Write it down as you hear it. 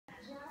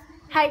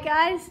Hey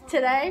guys,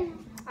 today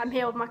I'm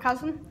here with my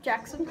cousin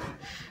Jackson.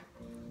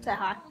 Say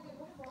hi.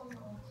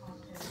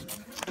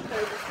 Let me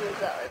just move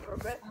that over a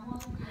bit.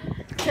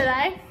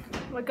 Today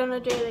we're gonna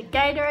do the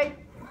Gatorade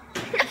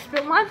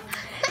spill one.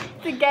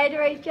 The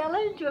Gatorade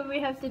challenge where we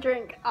have to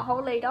drink a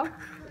whole litre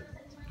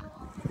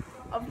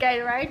of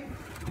Gatorade.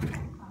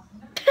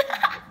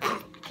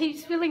 Keep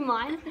spilling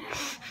mine.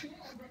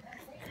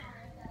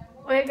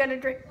 We're gonna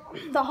drink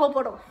the whole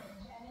bottle.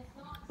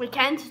 We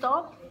can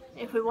stop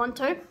if we want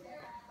to.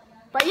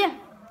 But yeah,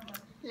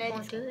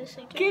 let's do this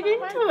get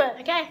into it.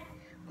 Okay,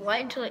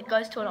 wait until it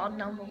goes to an odd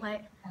number.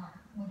 Wait.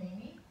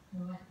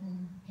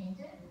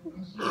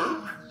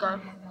 Go.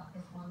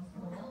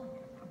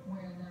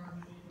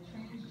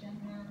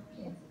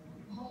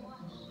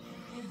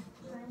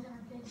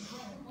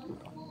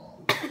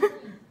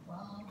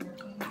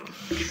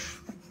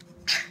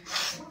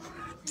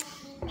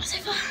 What's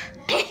it for?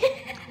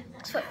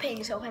 It's like peeing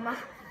yourself, Emma.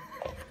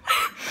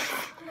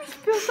 I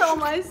feel so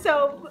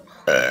myself.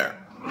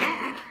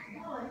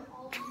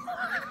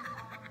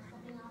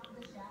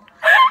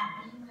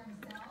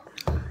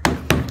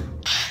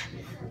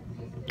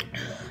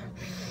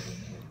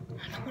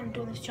 I'm gonna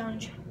do this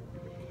challenge.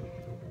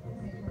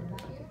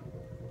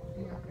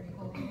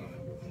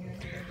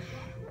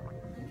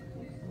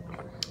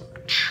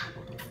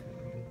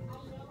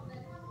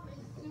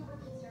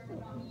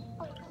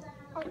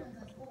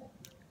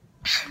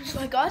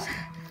 So guys,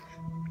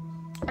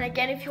 and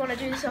again, if you want to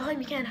do this at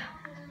home, you can.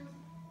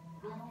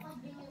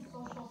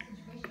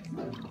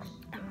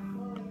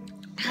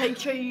 Make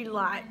sure you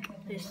like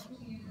this.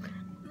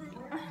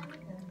 Oh,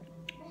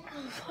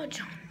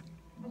 fudge.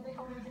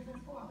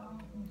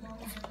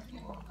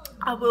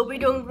 I will be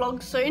doing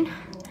vlogs soon.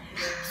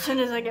 As soon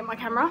as I get my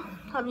camera.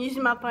 I'm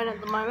using my phone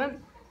at the moment.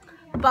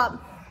 But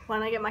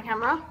when I get my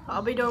camera,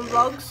 I'll be doing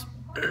vlogs.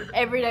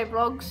 Everyday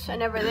vlogs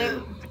and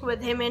everything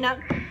with him in it.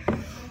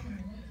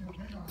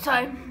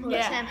 So,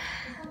 yeah. Sam.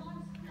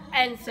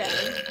 And Sam.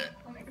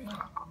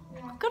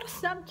 I've got a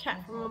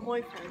Snapchat from my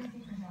boyfriend.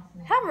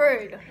 How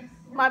rude.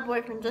 My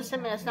boyfriend just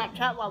sent me a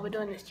Snapchat while we're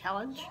doing this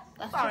challenge.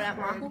 That's Far just out,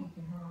 rude. Michael.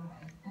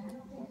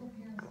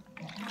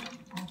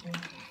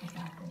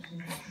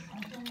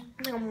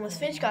 I think I'm almost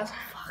finished, guys.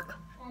 Fuck.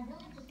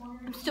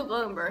 I'm still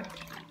going, bro.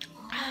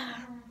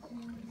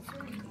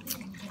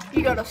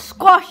 You gotta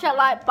squash that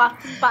like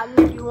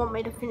button if you want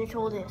me to finish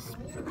all this.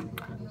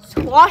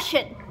 Squash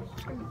it.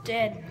 I'm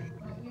dead.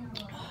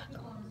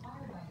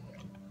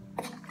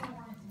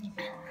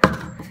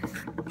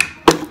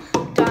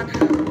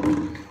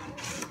 Done.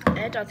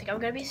 I don't think I'm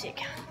gonna be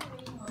sick.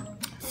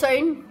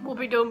 Soon we'll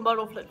be doing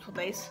bottle flips with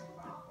these.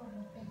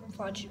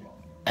 Fudge.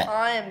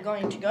 I am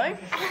going to go.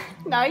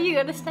 No, you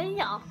gotta stay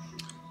here.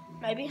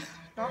 Maybe.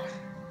 Not.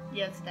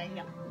 Yeah, stay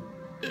here.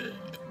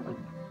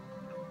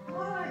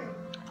 I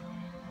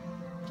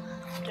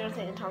don't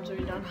think the time's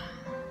already done.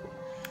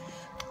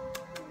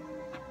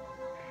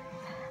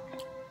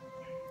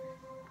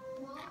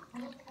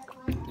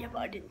 Yeah,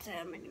 but I didn't say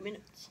how many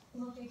minutes.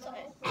 So.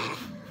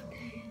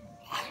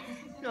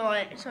 No,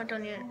 wait, it's not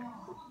done yet.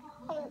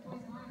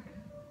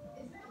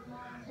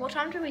 What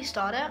time did we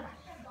start at?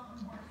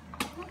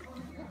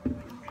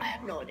 I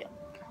have no idea.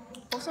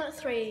 Wasn't it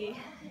 3?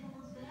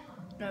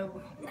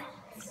 No,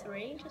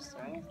 3? Just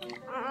 3, I think?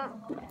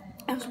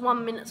 It was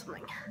 1 minute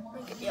something.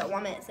 Okay, yeah,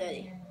 1 minute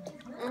 30.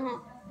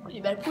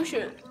 You better push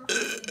it.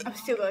 I'm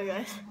still going,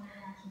 guys.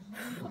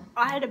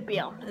 I had a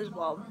beer as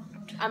well.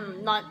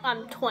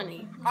 I'm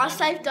 20. I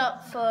saved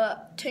up for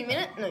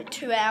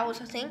 2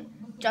 hours, I think,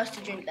 just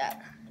to drink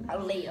that. A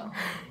litre.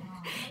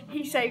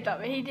 He saved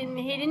up. He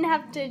didn't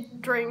have to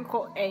drink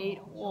or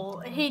eat,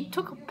 or he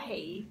took a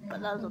pee,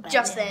 but that was about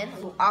Just it.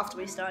 then, after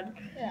we started.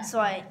 Yeah.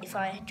 So if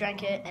I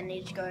drank it and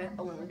needed to go,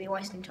 I wouldn't be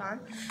wasting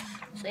time.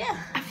 So yeah.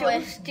 I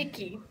feel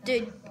sticky.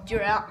 Dude,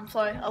 you're out. I'm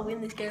sorry. I'll win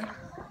this game.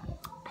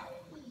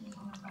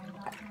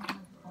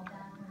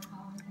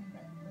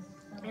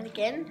 And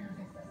again,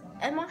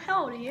 Emma,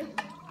 how old are you?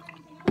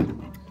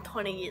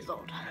 20 years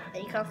old.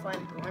 And you can't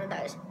find one of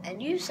those.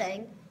 And you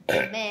saying,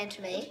 man,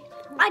 to me,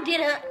 I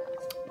did it.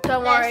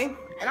 Don't worry.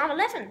 And I'm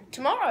 11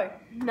 tomorrow.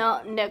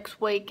 Not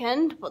next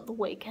weekend, but the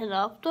weekend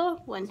after,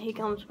 when he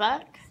comes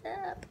back,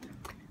 Sup?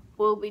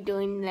 we'll be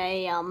doing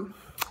the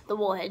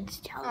Warheads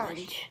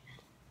challenge.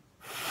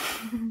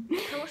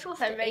 How much was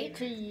So to make eat?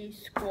 sure you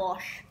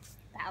squash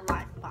that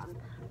like button.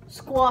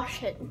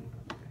 Squash it.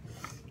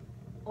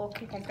 Or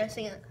keep on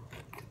pressing it.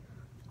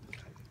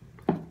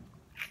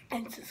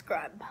 And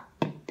subscribe.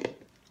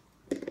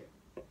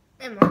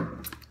 Emma,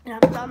 And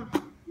I'm done.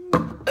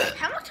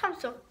 how much time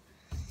still?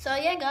 So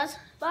yeah, guys,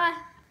 bye.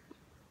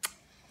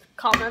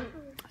 Comment,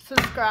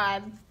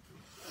 subscribe,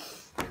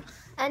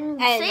 And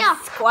and see ya.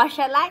 squash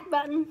that like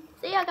button.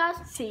 See ya, guys.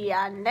 See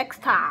ya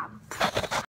next time.